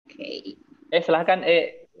Okay. Silahkan,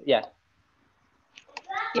 ya.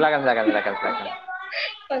 Silakan.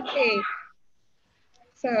 Okay.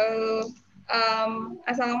 So,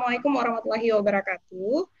 Assalamualaikum warahmatullahi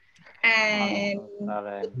wabarakatuh, and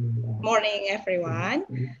morning everyone.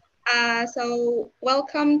 So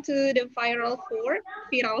welcome to the Viral 4,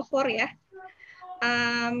 yeah.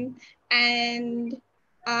 And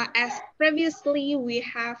as previously we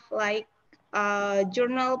have like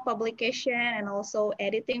journal publication and also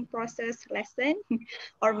editing process lesson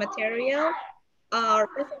or material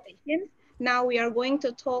or presentation. Now we are going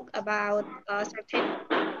to talk about certain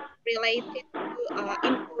related to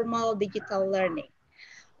informal digital learning.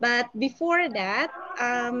 But before that,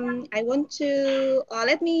 I want to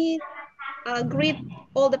let me greet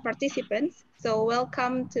all the participants. So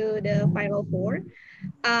welcome to the Viral 4.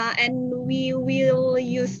 And we will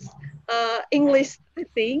use English, I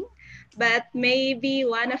think, but maybe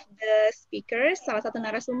one of the speakers, salah satu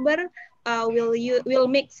narasumber, will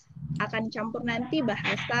mix, akan campur nanti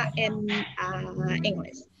bahasa and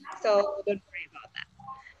English. So don't worry about that.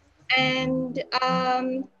 And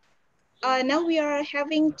now we are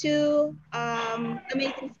having two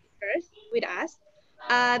amazing speakers with us.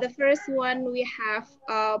 The first one we have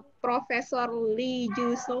Professor Lee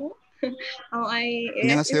Ju-sung.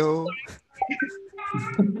 안녕하세요.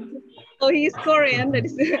 Oh, he's Korean. That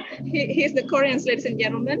is, he's the Korean, ladies and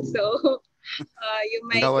gentlemen. So you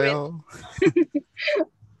may. 반가워요.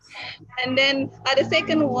 And then the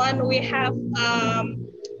second one we have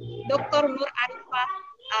Dr. Nur Arifah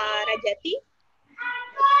Rajati.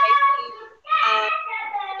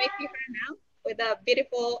 You may see her now with a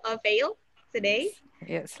beautiful veil today.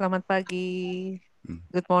 Yeah, selamat pagi.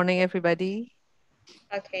 Good morning, everybody.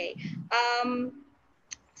 Okay.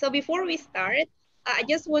 So before we start, I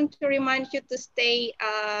just want to remind you to stay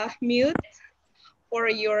mute for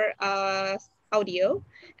your audio,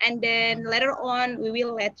 and then later on we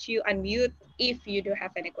will let you unmute if you do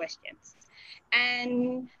have any questions.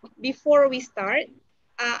 And before we start,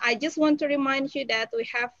 I just want to remind you that we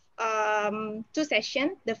have two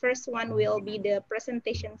sessions. The first one will be the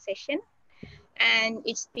presentation session, and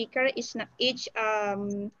each speaker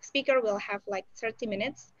will have like 30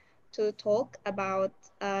 minutes to talk about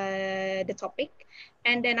the topic,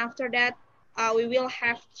 and then after that we will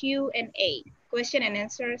have Q&A, question and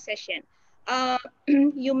answer session.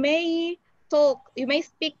 You may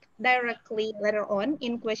speak directly later on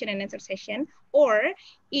in question and answer session, or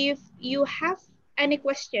if you have any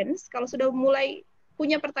questions, kalau sudah mulai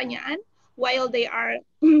punya pertanyaan while they are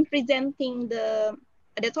presenting the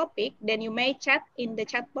topic, then you may chat in the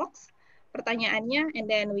chat box pertanyaannya, and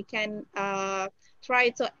then we can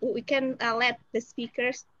let the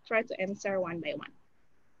speakers try to answer one by one.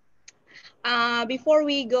 Before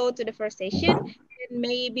we go to the first session,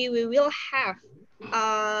 maybe we will have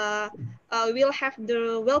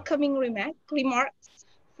the welcoming remarks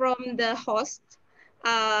from the host,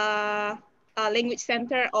 Language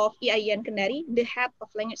Center of IAIN Kendari, the head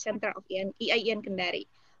of Language Center of IAIN Kendari,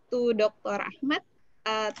 to Dr. Ahmad.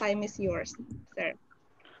 Time is yours, sir.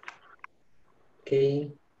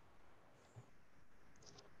 Okay.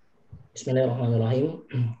 Bismillahirrahmanirrahim.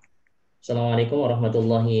 Assalamualaikum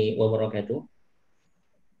warahmatullahi wabarakatuh.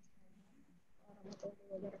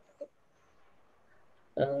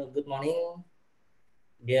 Good morning,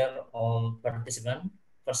 dear all participants.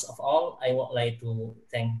 First of all, I would like to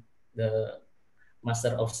thank the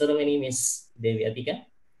Master of Ceremony, Miss Dewi Atika,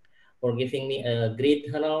 for giving me a great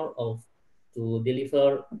honor to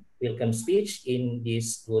deliver welcome speech in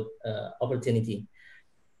this good opportunity.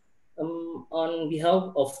 On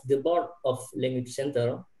behalf of the Board of Language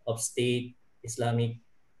Center of State Islamic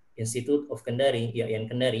Institute of Kendari, IAIN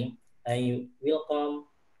Kendari, I welcome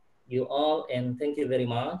you all and thank you very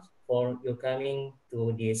much for your coming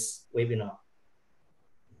to this webinar.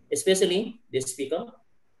 Especially the speaker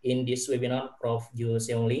in this webinar, Prof. Ju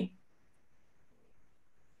Seong Lee.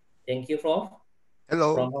 Thank you, Prof.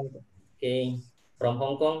 Hello. From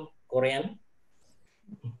Hong Kong, Korean.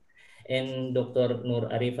 And Dr. Nur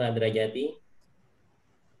Arifah Rajati.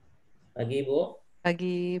 Pagi, Bu.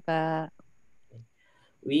 Pagi, Pak.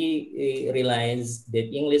 We realize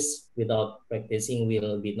that English without practicing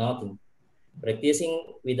will be nothing.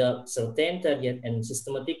 Practicing without certain target and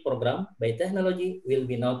systematic program by technology will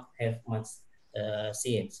be not have much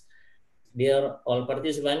sense. Dear all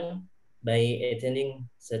participants, by attending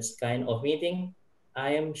such kind of meeting,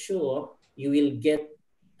 I am sure you will get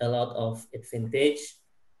a lot of advantage.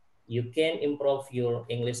 You can improve your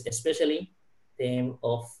English, especially theme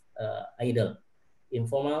of IDLE,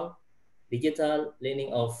 informal digital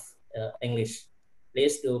learning of English.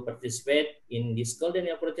 Please to participate in this golden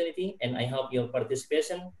opportunity, and I hope your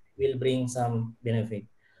participation will bring some benefit.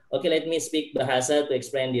 Okay, let me speak bahasa to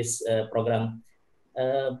explain this program.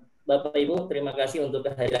 Bapak Ibu, terima kasih untuk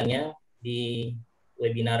kehadirannya di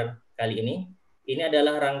webinar kali ini. Ini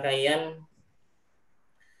adalah rangkaian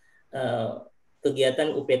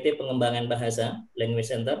kegiatan UPT pengembangan bahasa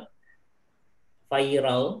Language Center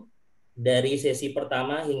viral dari sesi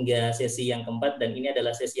pertama hingga sesi yang keempat, dan ini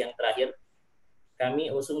adalah sesi yang terakhir.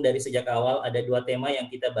 Kami usung dari sejak awal ada 2 tema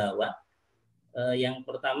yang kita bawa. Yang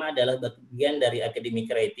pertama adalah bagian dari academic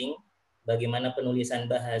writing, bagaimana penulisan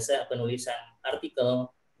bahasa, penulisan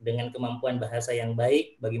artikel dengan kemampuan bahasa yang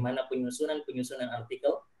baik, bagaimana penyusunan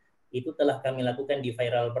artikel, itu telah kami lakukan di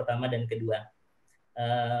viral pertama dan kedua.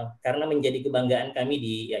 Karena menjadi kebanggaan kami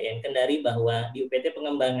di IAIN Kendari bahwa di UPT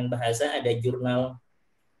pengembangan bahasa ada jurnal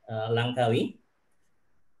Langkawi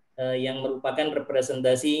yang merupakan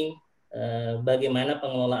representasi bagaimana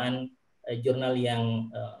pengelolaan jurnal yang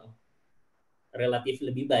relatif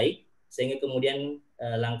lebih baik, sehingga kemudian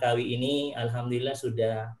Langkawi ini alhamdulillah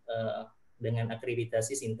sudah dengan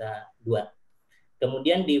akreditasi Sinta 2.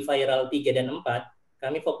 Kemudian di viral 3 dan 4,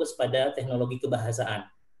 kami fokus pada teknologi kebahasaan.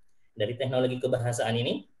 Dari teknologi kebahasaan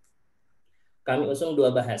ini, kami usung 2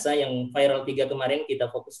 bahasa. Yang viral 3 kemarin kita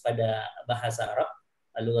fokus pada bahasa Arab,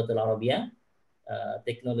 Al-Lughatul Arabiyyah,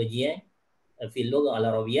 teknologinya fil Lughah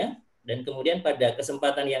Al-Arabiyyah, dan kemudian pada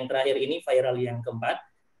kesempatan yang terakhir ini, viral yang keempat,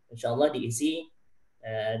 insya Allah diisi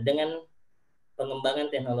dengan pengembangan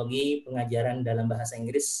teknologi pengajaran dalam bahasa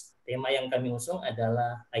Inggris. Tema yang kami usung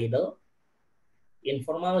adalah IDLE,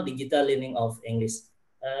 Informal Digital Learning of English.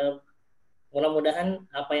 Mudah-mudahan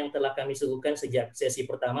apa yang telah kami suguhkan sejak sesi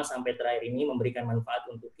pertama sampai terakhir ini memberikan manfaat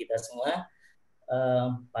untuk kita semua,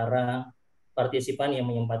 para partisipan yang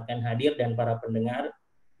menyempatkan hadir dan para pendengar.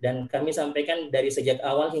 Dan kami sampaikan dari sejak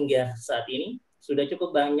awal hingga saat ini, sudah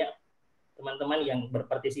cukup banyak teman-teman yang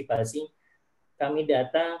berpartisipasi. Kami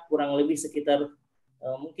data kurang lebih sekitar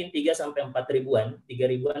mungkin 3-4 ribuan, 3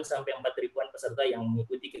 ribuan sampai 4 ribuan peserta yang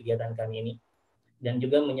mengikuti kegiatan kami ini, dan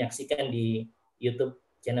juga menyaksikan di YouTube,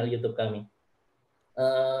 channel YouTube kami.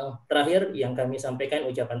 Terakhir yang kami sampaikan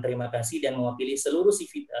ucapan terima kasih dan mewakili seluruh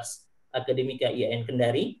sivitas akademika IAIN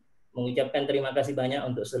Kendari, mengucapkan terima kasih banyak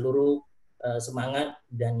untuk seluruh semangat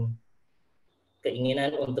dan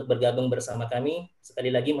keinginan untuk bergabung bersama kami. Sekali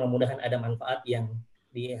lagi mudah-mudahan ada manfaat yang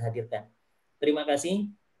dihadirkan. Terima kasih.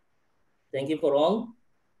 Thank you for all.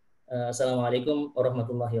 Assalamualaikum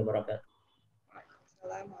warahmatullahi wabarakatuh.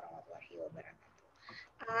 Waalaikumsalam warahmatullahi wabarakatuh.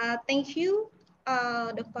 Thank you,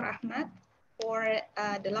 Dr. Ahmad, for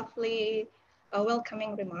the lovely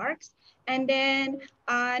welcoming remarks. And then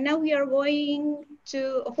now we are going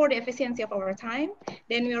to, for the efficiency of our time,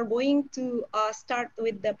 then we are going to start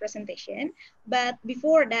with the presentation. But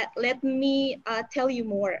before that, let me tell you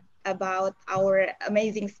more about our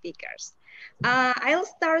amazing speakers. I'll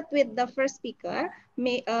start with the first speaker,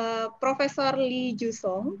 Professor Lee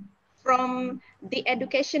Jusong from the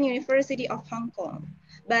Education University of Hong Kong,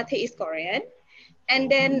 but he is Korean. And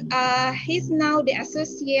then he's now the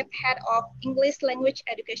Associate Head of English Language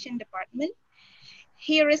Education Department.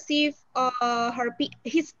 He received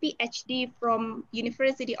his PhD from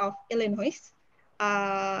University of Illinois,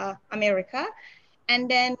 America. And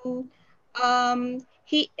then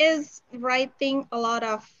he is writing a lot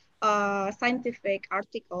of scientific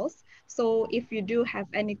articles. So if you do have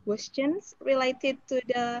any questions related to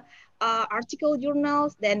the article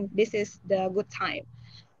journals, then this is the good time.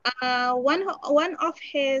 One of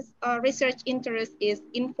his research interests is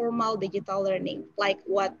informal digital learning, like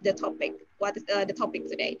what is the topic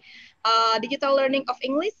today? Digital learning of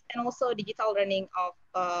English and also digital learning of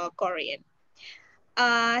Korean.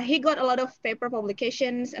 He got a lot of paper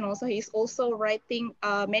publications, and also he's also writing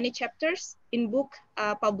many chapters in book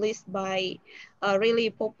published by really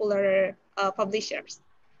popular publishers.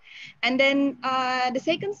 And then the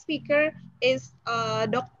second speaker is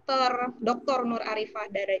Dr. Nur Arifah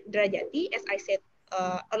Drajati, as I said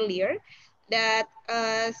earlier, that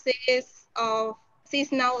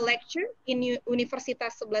she's now lecturer in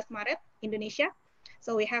Universitas 11 Maret, Indonesia.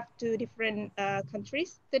 So we have 2 different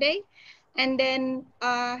countries today. And then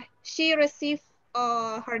she received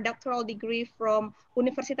her doctoral degree from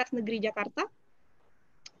Universitas Negeri Jakarta,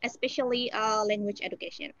 especially language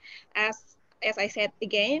education. As I said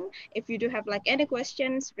again, if you do have like any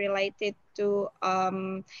questions related to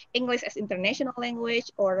English as international language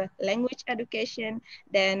or language education,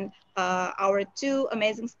 then our 2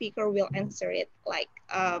 amazing speakers will answer it like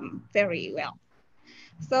very well.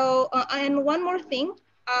 So, and one more thing,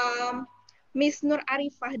 Miss Nur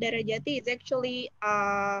Arifah Darajati is actually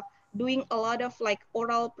doing a lot of like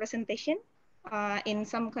oral presentation in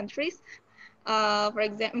some countries. For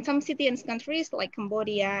example, in some cities and countries like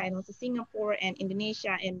Cambodia and also Singapore and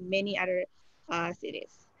Indonesia and many other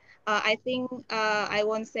cities. I think I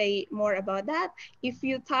won't say more about that. If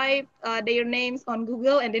you type their names on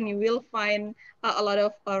Google, and then you will find a lot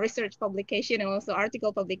of research publication and also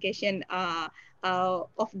article publication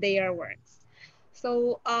of their works.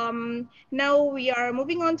 So now we are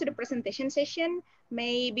moving on to the presentation session.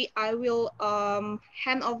 Maybe I will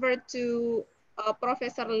hand over to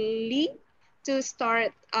Professor Lee to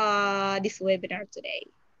start this webinar today.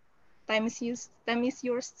 Time is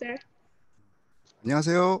yours, sir.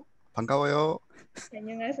 안녕하세요. 반가워요.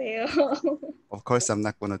 안녕하세요. Of course, I'm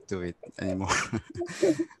not going to do it anymore.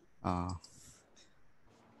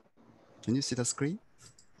 Can you see the screen?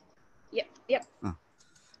 Yep.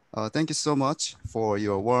 Thank you so much for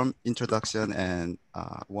your warm introduction and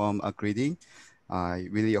warm greeting. I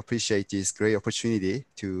really appreciate this great opportunity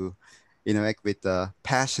to interact with the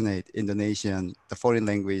passionate Indonesian, the foreign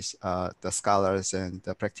language, the scholars and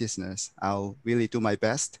the practitioners. I'll really do my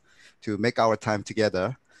best to make our time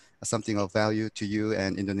together something of value to you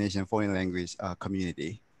and Indonesian foreign language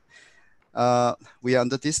community. We are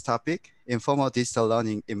under this topic, informal digital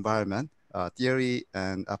learning environment, theory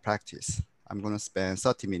and practice. I'm going to spend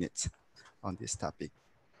 30 minutes on this topic.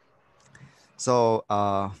 So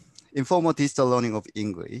informal digital learning of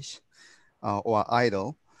English or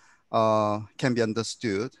IDLE can be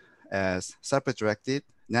understood as self-directed,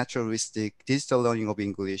 naturalistic digital learning of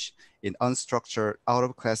English in unstructured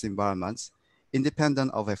out-of-class environments, independent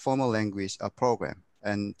of a formal language program.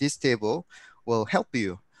 And this table will help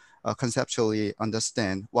you conceptually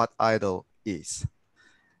understand what IDLE is.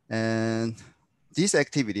 And this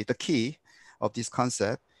activity, the key of this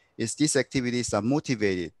concept is these activities are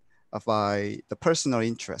motivated by the personal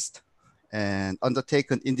interest and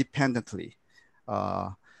undertaken independently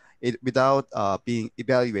without being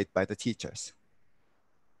evaluated by the teachers.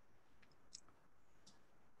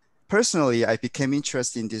 Personally, I became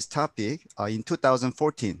interested in this topic in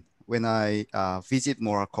 2014 when I visit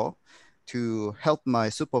Morocco to help my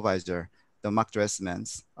supervisor, the Mark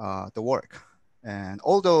Dressman's, the work. And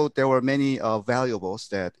although there were many variables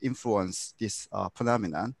that influence this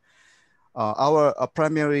phenomenon, our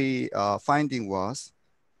primary finding was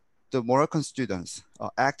the Moroccan students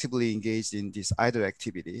actively engaged in these IDLE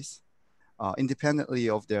activities independently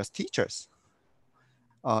of their teachers.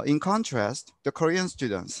 In contrast, the Korean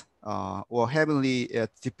students were heavily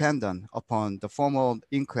dependent upon the formal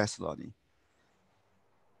in-class learning.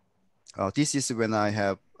 This is when I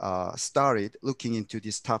have started looking into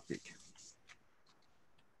this topic.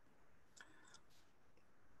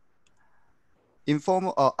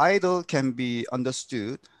 Informal IDLE can be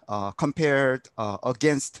understood compared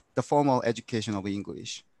against the formal education of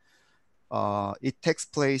English. It takes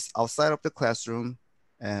place outside of the classroom,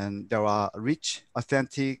 and there are rich,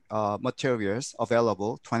 authentic materials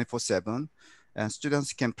available 24/7, and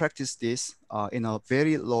students can practice this in a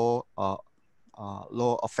very low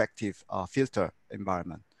effective filter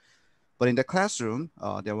environment. But in the classroom,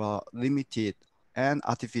 there are limited and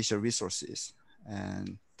artificial resources,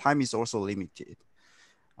 and time is also limited.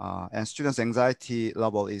 And students' anxiety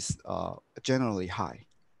level is generally high.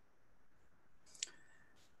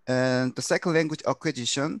 And the second language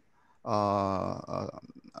acquisition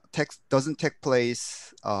doesn't take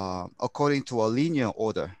place according to a linear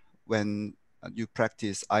order when you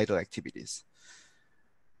practice IDLE activities.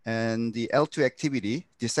 And the L2 activity,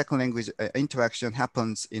 the second language interaction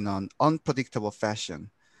happens in an unpredictable fashion.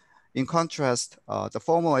 In contrast, the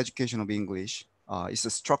formal education of English is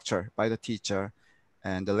structured by the teacher,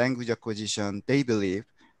 and the language acquisition, they believe,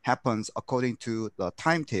 happens according to the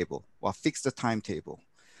timetable or fixed timetable.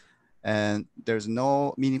 And there's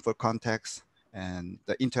no meaningful context, and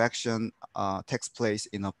the interaction takes place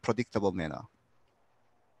in a predictable manner.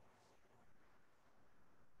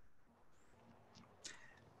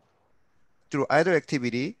 Through either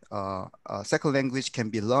activity, second language can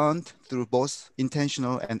be learned through both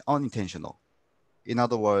intentional and unintentional. In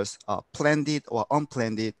other words, planned it or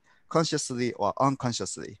unplanned it, consciously or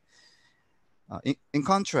unconsciously. In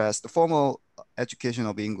contrast, the formal education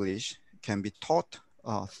of English can be taught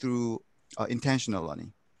through intentional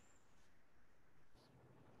learning.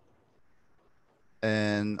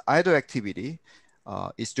 And either activity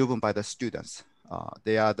is driven by the students.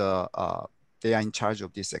 They are in charge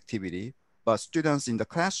of this activity, but students in the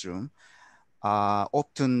classroom are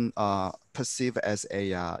often perceived as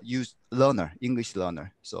a learner, English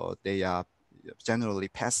learner. So they are generally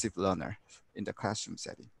passive learner in the classroom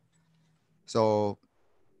setting. So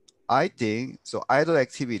I think, so idle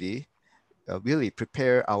activity really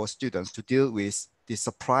prepare our students to deal with the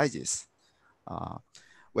surprises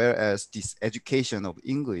whereas this education of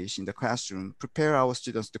English in the classroom prepare our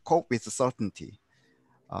students to cope with certainty.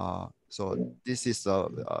 So this is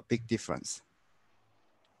a big difference.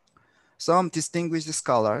 Some distinguished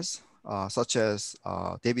scholars, such as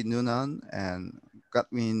David Noonan and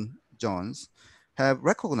Godwin Jones, have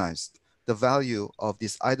recognized the value of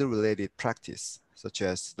this idle-related practice, such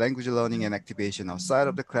as language learning and activation outside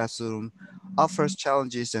of the classroom offers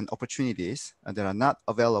challenges and opportunities that are not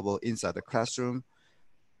available inside the classroom.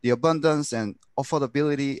 The abundance and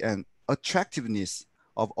affordability and attractiveness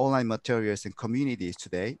of online materials and communities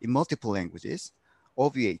today in multiple languages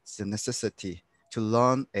obviates the necessity to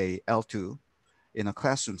learn a L2 in a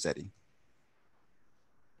classroom setting.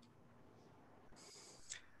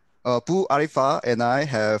 Bu Arifa and I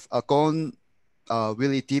have gone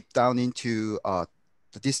really deep down into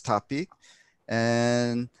this topic.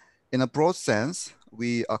 And in a broad sense,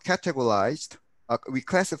 we we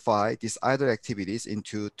classify these idle activities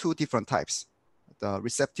into two different types, the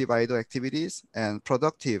receptive idle activities and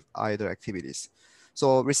productive idle activities.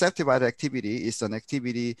 So receptive idle activity is an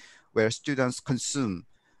activity where students consume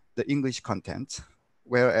the English content,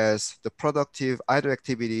 whereas the productive idle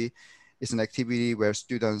activity is an activity where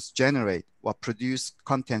students generate or produce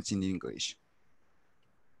content in English.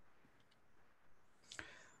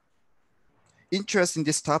 Interest in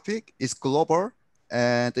this topic is global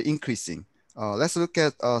and increasing. Let's look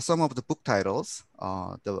at some of the book titles,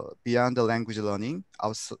 Beyond the Language Learning,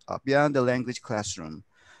 Beyond the Language Classroom,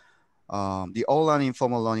 The Online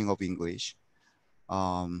Informal Learning of English,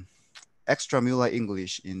 Extramural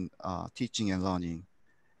English in Teaching and Learning,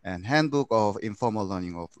 and Handbook of Informal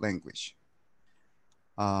Learning of Language.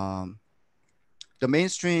 The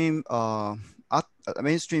mainstream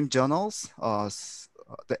journals,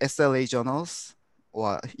 the SLA journals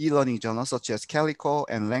or e-learning journals such as Calico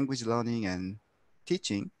and Language Learning and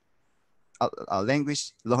Teaching,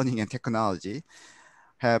 Language Learning and Technology,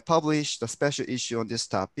 have published a special issue on this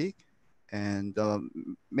topic. And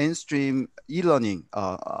mainstream e-learning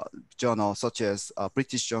journals such as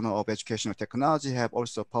British Journal of Educational Technology have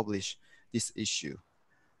also published this issue.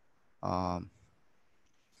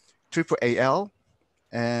 Triple AL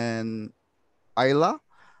and ILA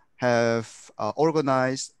have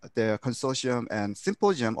organized their consortium and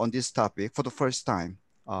symposium on this topic for the first time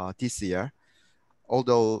this year,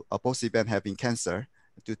 although both events have been canceled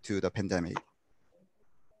due to the pandemic.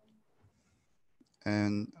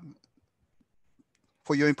 And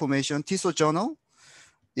for your information, TESOL Journal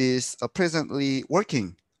is presently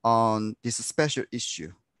working on this special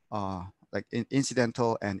issue, like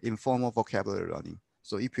incidental and informal vocabulary learning.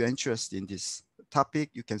 So if you're interested in this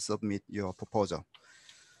topic, you can submit your proposal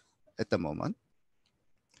at the moment.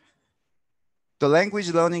 The Language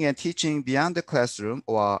Learning and Teaching Beyond the Classroom,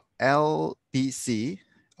 or LBC,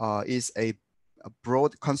 is a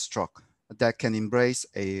broad construct that can embrace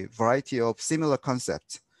a variety of similar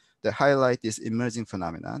concepts that highlight this emerging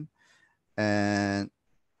phenomenon. And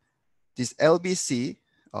this LBC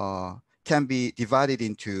can be divided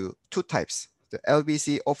into two types, the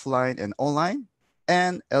LBC offline and online,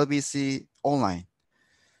 and LBC online.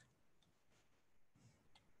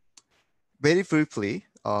 Very briefly,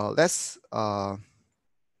 let's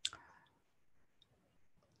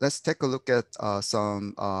take a look at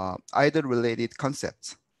some idle related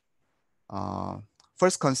concepts.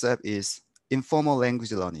 First concept is informal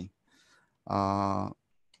language learning.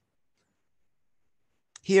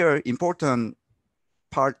 Here, important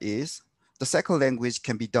part is the second language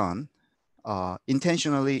can be done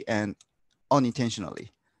intentionally and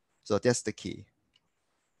unintentionally. So that's the key.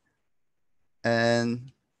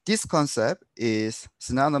 And this concept is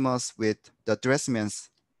synonymous with the Dressman's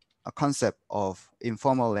concept of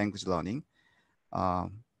informal language learning.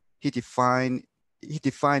 He defined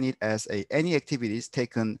it as any activities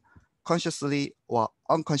taken consciously or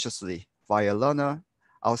unconsciously by a learner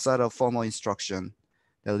outside of formal instruction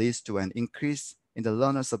that leads to an increase in the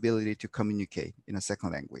learner's ability to communicate in a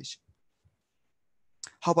second language.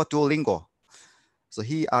 How about Duolingo? So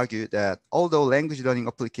he argued that although language learning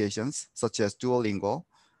applications such as Duolingo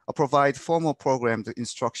provide formal programmed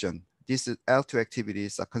instruction, these L2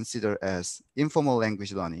 activities are considered as informal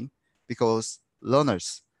language learning because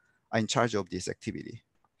learners are in charge of this activity.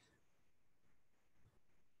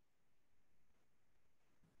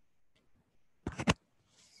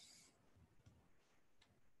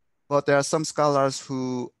 But there are some scholars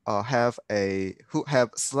who have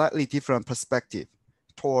slightly different perspective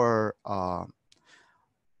toward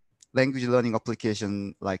language learning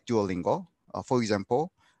application like Duolingo. For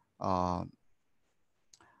example,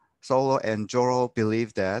 Solo and Joro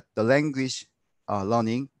believe that the language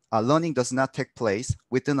learning does not take place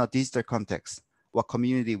within a digital context, or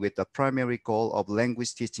community with the primary goal of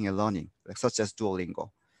language teaching and learning, such as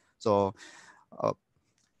Duolingo. So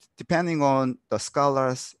depending on the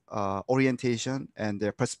scholars' orientation and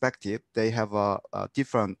their perspective, they have a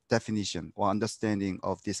different definition or understanding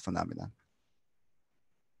of this phenomenon.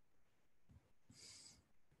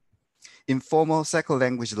 Informal second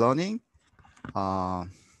language learning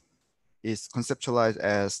is conceptualized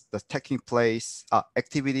as the taking place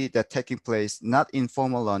activity that taking place not in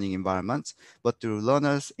formal learning environments, but through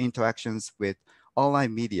learners' interactions with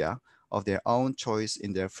online media of their own choice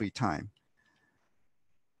in their free time.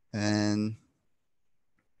 And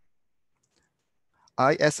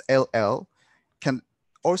ISLL can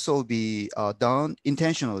also be done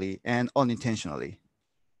intentionally and unintentionally.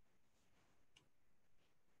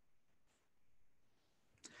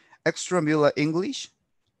 Extramural English,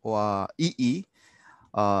 or EE,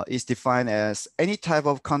 is defined as any type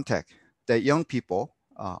of contact that young people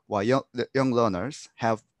or young learners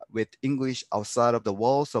have with English outside of the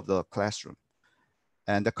walls of the classroom.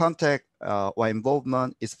 And the contact or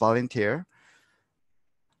involvement is volunteer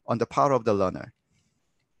on the part of the learner.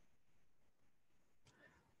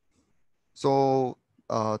 So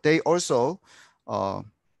they also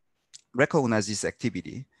recognize this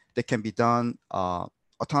activity that can be done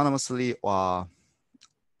autonomously or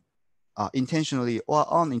intentionally or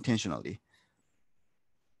unintentionally.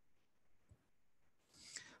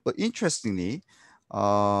 But interestingly,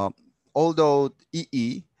 although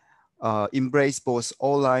EE embrace both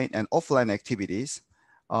online and offline activities,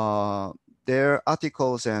 their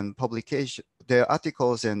articles and publication, their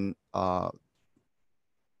articles and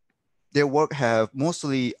their work have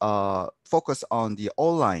mostly focused on the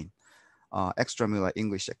online extramural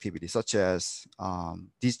English activities, such as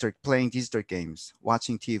playing digital games,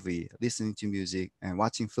 watching TV, listening to music, and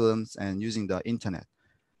watching films, and using the internet.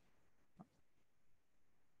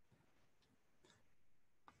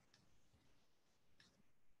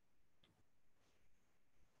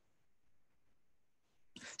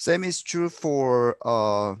 Same is true for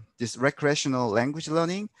this recreational language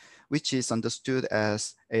learning, which is understood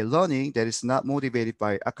as a learning that is not motivated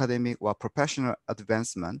by academic or professional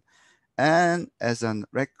advancement, and as an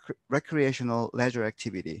recreational leisure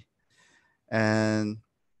activity. And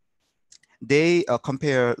they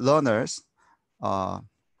compare learners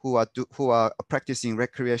who are practicing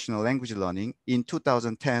recreational language learning in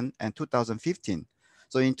 2010 and 2015.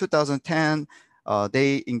 So in 2010,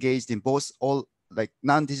 they engaged in both all like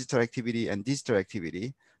non-digital activity and digital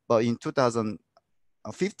activity. But in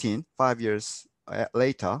 2015, 5 years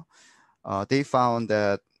later, they found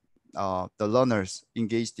that the learners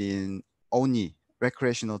engaged in only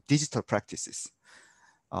recreational digital practices.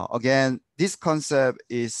 Again, this concept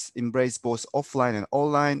is embraced both offline and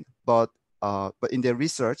online, but in their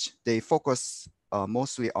research, they focus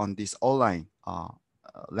mostly on this online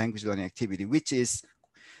language learning activity, which is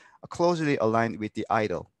closely aligned with the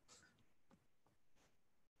IDLE.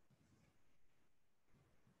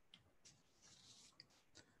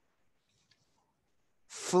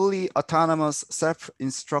 Fully autonomous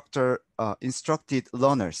instructed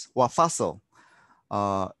learners, or FASL,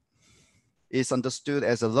 is understood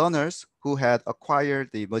as the learners who had acquired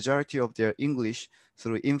the majority of their English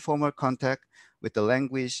through informal contact with the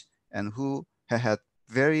language and who had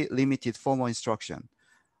very limited formal instruction.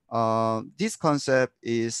 This concept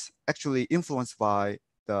is actually influenced by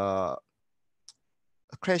the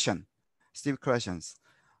Steve Krashen's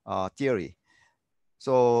theory.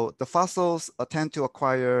 So the fossils tend to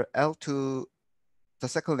acquire L2, the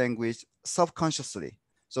second language, subconsciously.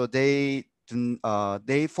 So they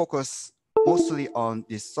focus mostly on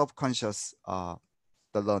the subconscious the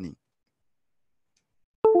learning,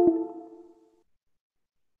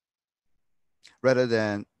 rather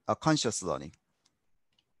than a conscious learning.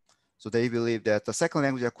 So they believe that the second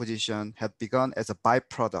language acquisition had begun as a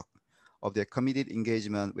byproduct of their committed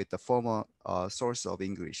engagement with the former source of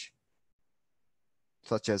English,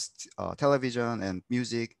 such as television and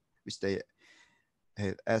music, which they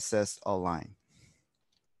had accessed online.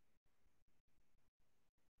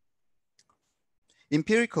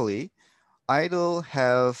 Empirically, IDLE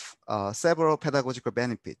have several pedagogical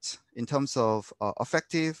benefits in terms of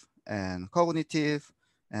affective and cognitive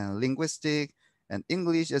and linguistic and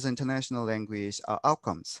English as an international language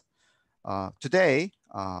outcomes. Today,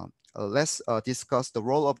 let's discuss the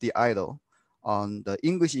role of the IDLE on the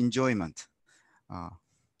English enjoyment.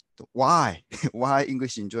 Why? Why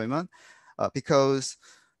English enjoyment? Because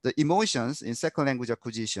the emotions in second language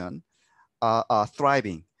acquisition are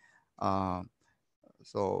thriving.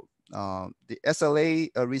 So the SLA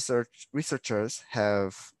researchers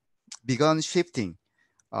have begun shifting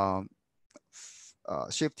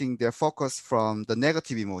shifting their focus from the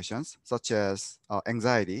negative emotions, such as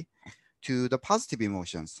anxiety, to the positive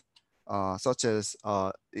emotions, such as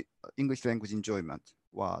English language enjoyment,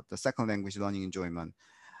 the second language learning enjoyment,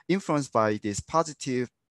 influenced by this positive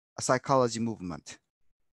psychology movement.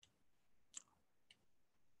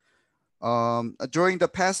 During the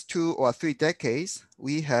past 2 or 3 decades,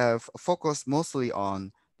 we have focused mostly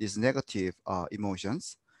on these negative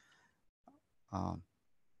emotions.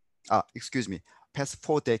 Excuse me, past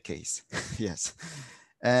 4 decades, yes.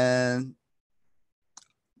 And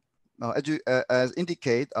as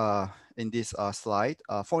indicate in this slide,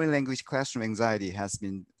 foreign language classroom anxiety has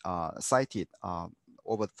been cited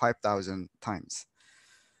over 5,000 times.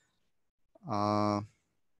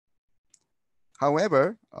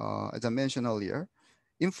 However, as I mentioned earlier,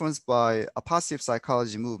 influenced by a positive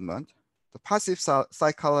psychology movement, the positive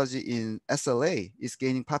psychology in SLA is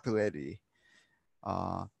gaining popularity.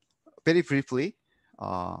 Very briefly,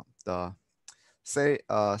 the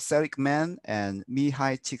Seligman and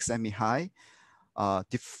Mihai Csikszentmihalyi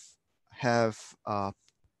have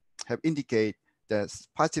indicate that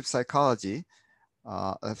positive psychology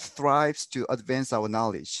thrives to advance our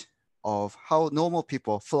knowledge of how normal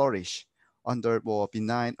people flourish under more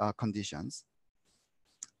benign conditions.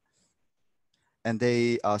 And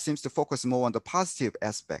they seems to focus more on the positive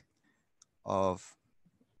aspect of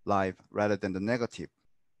life rather than the negative.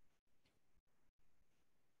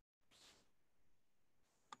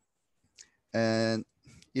 And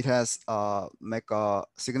it has make a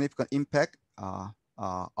significant impact on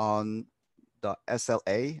the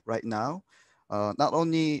SLA right now, not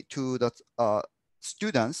only to the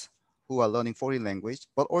students who are learning foreign language,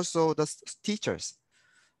 but also the teachers.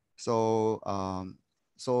 So,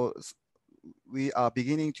 we are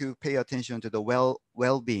beginning to pay attention to the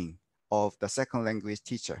well-being of the second language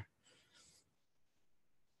teacher.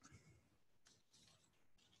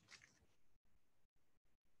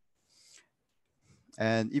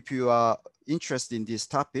 And if you are interested in this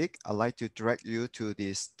topic, I'd like to direct you to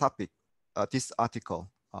this topic, this article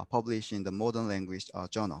published in the Modern Language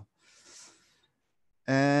Journal.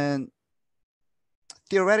 And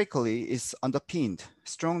theoretically, it's underpinned,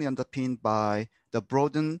 strongly underpinned by the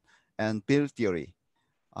broaden and build theory,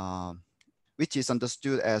 which is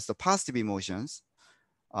understood as the positive emotions,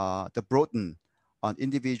 the broaden on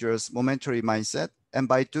individuals' momentary mindset, and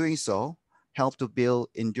by doing so, help to build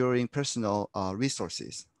enduring personal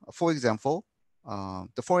resources. For example,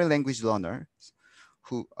 the foreign language learners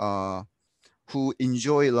who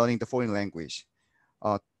enjoy learning the foreign language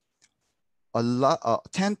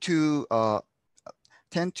tend to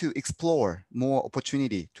explore more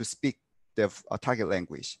opportunity to speak their target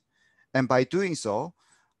language, and by doing so,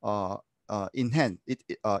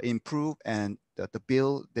 improve and to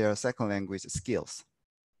build their second language skills.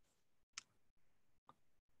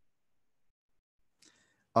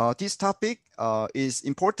 This topic is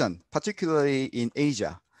important, particularly in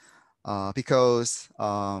Asia, because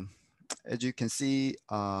as you can see,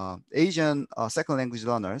 Asian second language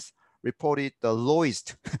learners reported the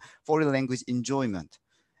lowest foreign language enjoyment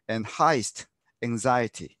and highest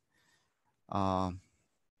anxiety. The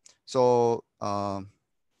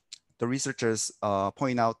researchers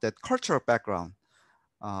point out that cultural background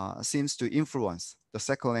seems to influence the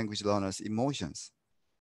second language learners' emotions.